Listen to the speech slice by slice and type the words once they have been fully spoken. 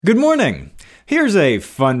Good morning! Here's a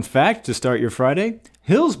fun fact to start your Friday.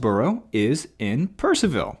 Hillsboro is in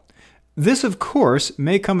Purcellville. This, of course,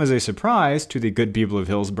 may come as a surprise to the good people of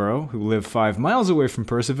Hillsboro who live 5 miles away from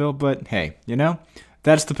Purcellville, but hey,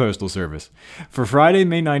 that's the Postal Service. For Friday,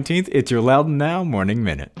 May 19th, it's your Loudon Now Morning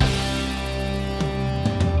Minute.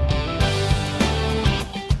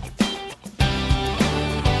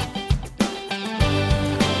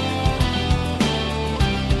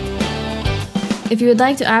 If you would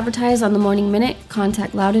like to advertise on the Morning Minute,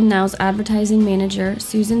 contact Loudon Now's advertising manager,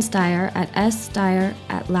 Susan Steyer, at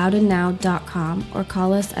ssteyer@loudonnow.com or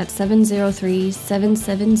call us at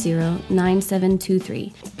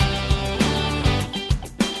 703-770-9723.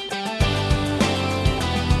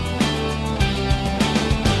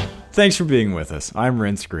 Thanks for being with us. I'm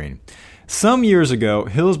Rence Green. Some years ago,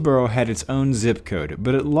 Hillsboro had its own zip code,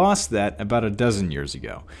 but it lost that about a dozen years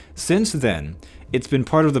ago. Since then, it's been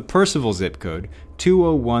part of the Purcellville zip code,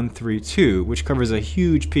 20132, which covers a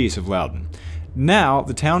huge piece of Loudon. Now,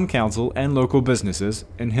 the town council and local businesses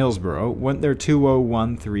in Hillsboro want their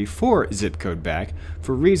 20134 zip code back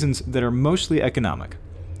for reasons that are mostly economic.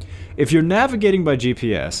 If you're navigating by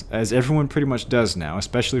GPS, as everyone pretty much does now,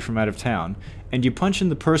 especially from out of town, and you punch in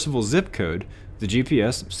the Purcellville zip code, the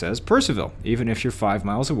GPS says Purcellville, even if you're 5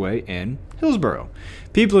 miles away in Hillsboro.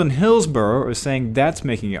 People in Hillsboro are saying that's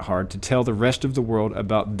making it hard to tell the rest of the world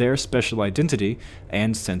about their special identity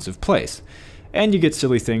and sense of place. And you get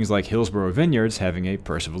silly things like Hillsboro Vineyards having a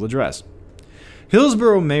Purcellville address.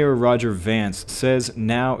 Hillsboro Mayor Roger Vance says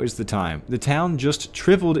now is the time. The town just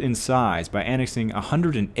tripled in size by annexing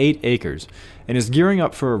 108 acres and is gearing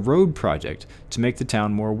up for a road project to make the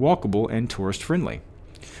town more walkable and tourist-friendly.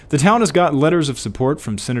 The town has got letters of support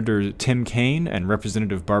from Senator Tim Kaine and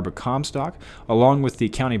Representative Barbara Comstock, along with the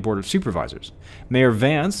County Board of Supervisors. Mayor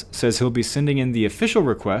Vance says he'll be sending in the official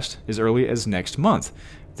request as early as next month.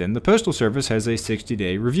 Then the Postal Service has a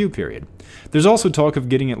 60-day review period. There's also talk of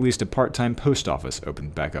getting at least a part-time post office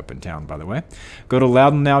opened back up in town, by the way. Go to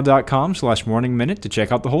loudonnow.com/morningminute to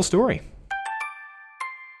check out the whole story.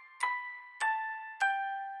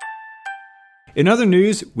 In other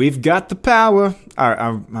news, we've got the power.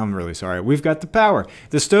 I'm really sorry. We've got the power.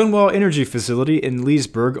 The Stonewall Energy Facility in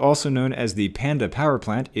Leesburg, also known as the Panda Power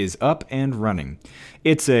Plant, is up and running.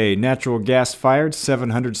 It's a natural gas-fired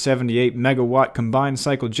 778 megawatt combined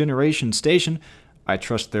cycle generation station. I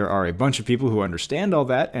trust there are a bunch of people who understand all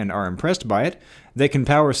that and are impressed by it. That can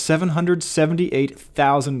power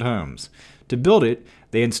 778,000 homes. To build it,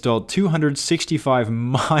 they installed 265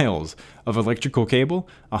 miles of electrical cable,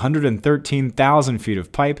 113,000 feet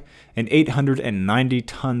of pipe, and 890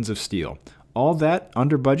 tons of steel. All that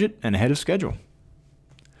under budget and ahead of schedule.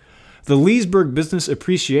 The Leesburg Business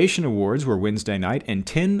Appreciation Awards were Wednesday night, and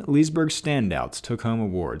 10 Leesburg standouts took home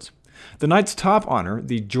awards. The night's top honor,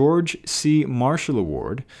 the George C. Marshall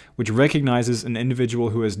Award, which recognizes an individual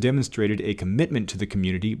who has demonstrated a commitment to the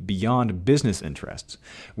community beyond business interests,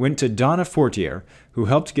 went to Donna Fortier, who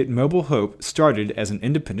helped get Mobile Hope started as an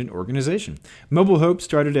independent organization. Mobile Hope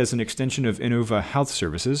started as an extension of Innova Health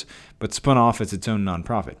Services, but spun off as its own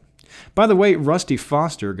nonprofit. By the way, Rusty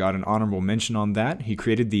Foster got an honorable mention on that. He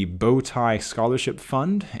created the Bow Tie Scholarship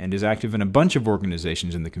Fund and is active in a bunch of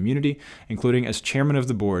organizations in the community, including as chairman of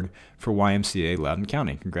the board for YMCA Loudon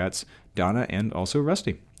County. Congrats, Donna, and also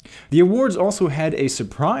Rusty. The awards also had a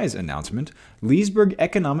surprise announcement. Leesburg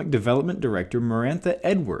Economic Development Director Marantha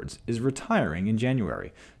Edwards is retiring in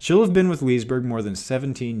January. She'll have been with Leesburg more than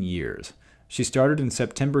 17 years. She started in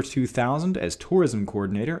September 2000 as tourism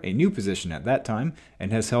coordinator, a new position at that time,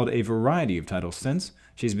 and has held a variety of titles since.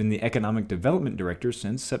 She's been the economic development director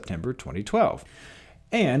since September 2012.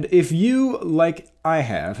 And if you, like I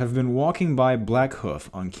have been walking by Black Hoof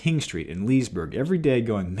on King Street in Leesburg every day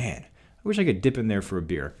going, man, I wish I could dip in there for a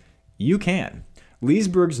beer, you can.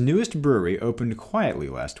 Leesburg's newest brewery opened quietly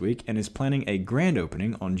last week and is planning a grand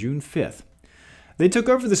opening on June 5th. They took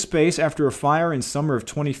over the space after a fire in summer of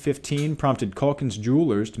 2015 prompted Calkins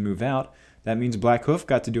Jewelers to move out. That means Black Hoof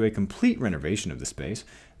got to do a complete renovation of the space.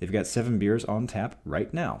 They've got 7 beers on tap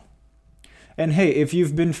right now. And hey, if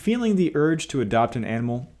you've been feeling the urge to adopt an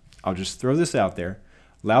animal, I'll just throw this out there.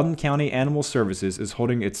 Loudoun County Animal Services is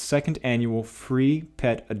holding its second annual free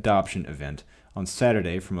pet adoption event on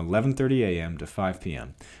Saturday from 11:30 a.m. to 5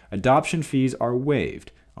 p.m. Adoption fees are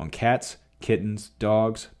waived on cats, kittens,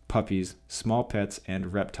 dogs, puppies, small pets,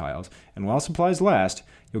 and reptiles. And while supplies last,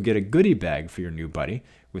 you'll get a goodie bag for your new buddy,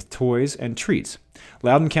 with toys and treats.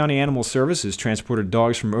 Loudoun County Animal Services transported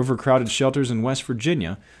dogs from overcrowded shelters in West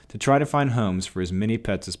Virginia to try to find homes for as many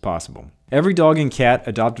pets as possible. Every dog and cat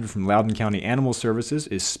adopted from Loudoun County Animal Services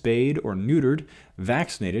is spayed or neutered,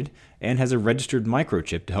 vaccinated, and has a registered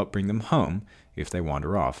microchip to help bring them home if they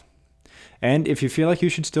wander off. And if you feel like you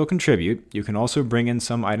should still contribute, you can also bring in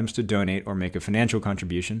some items to donate or make a financial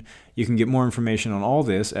contribution. You can get more information on all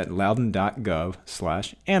this at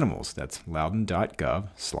loudoun.gov/animals. That's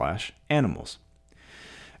loudoun.gov/animals.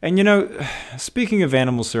 And speaking of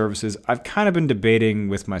animal services, I've kind of been debating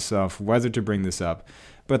with myself whether to bring this up,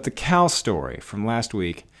 but the cow story from last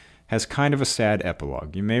week has kind of a sad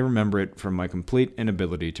epilogue. You may remember it from my complete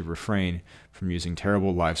inability to refrain from using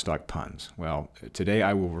terrible livestock puns. Well, today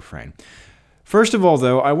I will refrain. First of all,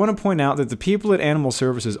 though, I want to point out that the people at Animal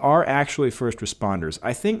Services are actually first responders.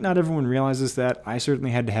 I think not everyone realizes that. I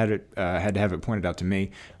certainly had to have it pointed out to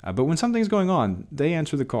me. But when something's going on, they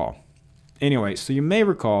answer the call. Anyway, so you may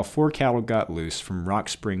recall 4 cattle got loose from Rock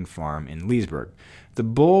Spring Farm in Leesburg. The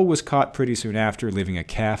bull was caught pretty soon after, leaving a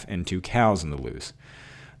calf and 2 cows in the loose.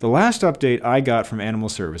 The last update I got from Animal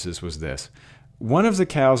Services was this. One of the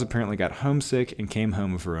cows apparently got homesick and came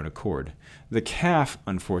home of her own accord. The calf,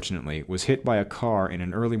 unfortunately, was hit by a car in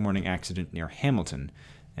an early morning accident near Hamilton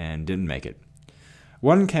and didn't make it.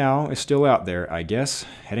 1 cow is still out there, I guess,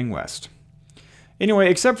 heading west. Anyway,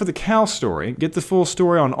 except for the cow story, get the full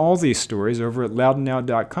story on all these stories over at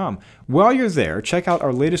loudounnow.com. While you're there, check out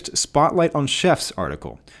our latest Spotlight on Chefs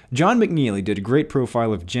article. John McNeely did a great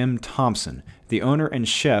profile of Jim Thompson, the owner and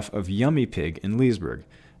chef of Yummy Pig in Leesburg.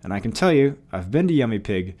 And I can tell you, I've been to Yummy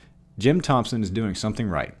Pig. Jim Thompson is doing something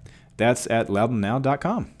right. That's at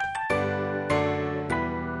loudounnow.com.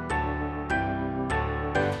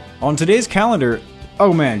 On today's calendar,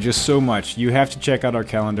 oh man, just so much. You have to check out our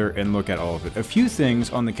calendar and look at all of it. A few things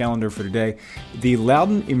on the calendar for today. The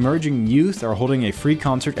Loudoun Emerging Youth are holding a free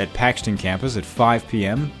concert at Paxton campus at 5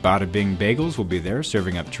 p.m. Bada Bing Bagels will be there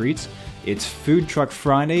serving up treats. It's Food Truck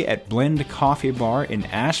Friday at Blend Coffee Bar in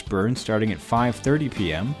Ashburn starting at 5:30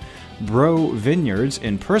 p.m. Bro Vineyards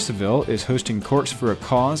in Percival is hosting Corks for a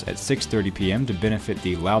Cause at 6:30 p.m. to benefit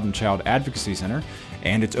the Loudoun Child Advocacy Center.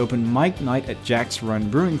 And it's open mic night at Jack's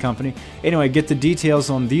Run Brewing Company. Anyway, get the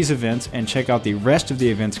details on these events and check out the rest of the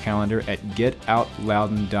events calendar at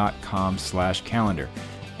getoutloudoun.com/calendar.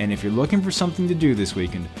 And if you're looking for something to do this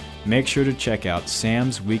weekend, make sure to check out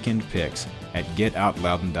Sam's Weekend Picks at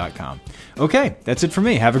getoutloudoun.com. Okay, that's it for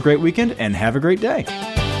me. Have a great weekend and have a great day.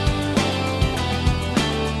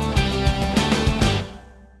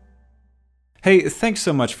 Hey, thanks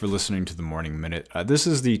so much for listening to the Morning Minute. This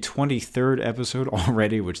is the 23rd episode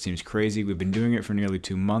already, which seems crazy. We've been doing it for nearly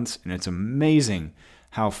 2 months, and it's amazing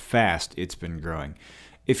how fast it's been growing.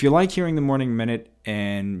 If you like hearing the Morning Minute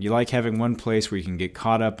and you like having one place where you can get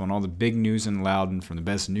caught up on all the big news in Loudoun from the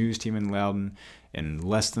best news team in Loudoun in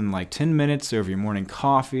less than 10 minutes over your morning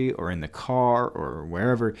coffee or in the car or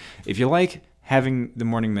wherever, if you like having the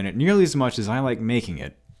Morning Minute nearly as much as I like making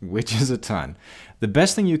it, which is a ton, the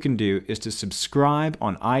best thing you can do is to subscribe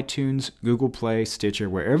on iTunes, Google Play, Stitcher,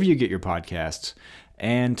 wherever you get your podcasts,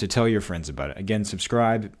 and to tell your friends about it. Again,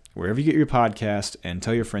 subscribe wherever you get your podcast and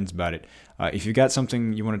tell your friends about it. If you've got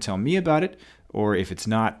something you want to tell me about it, or if it's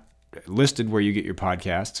not listed where you get your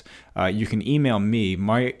podcasts, you can email me.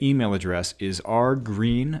 My email address is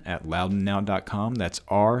rgreen@loudounnow.com. That's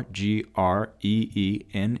RGREENE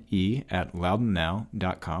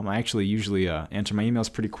 @loudounnow.com. I actually usually answer my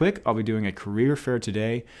emails pretty quick. I'll be doing a career fair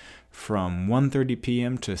today from 1:30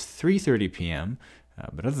 p.m. to 3:30 p.m.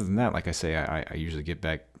 But other than that, like I say, I usually get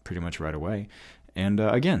back pretty much right away. And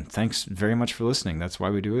again, thanks very much for listening. That's why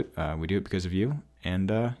we do it. We do it because of you.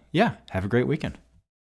 And yeah, have a great weekend.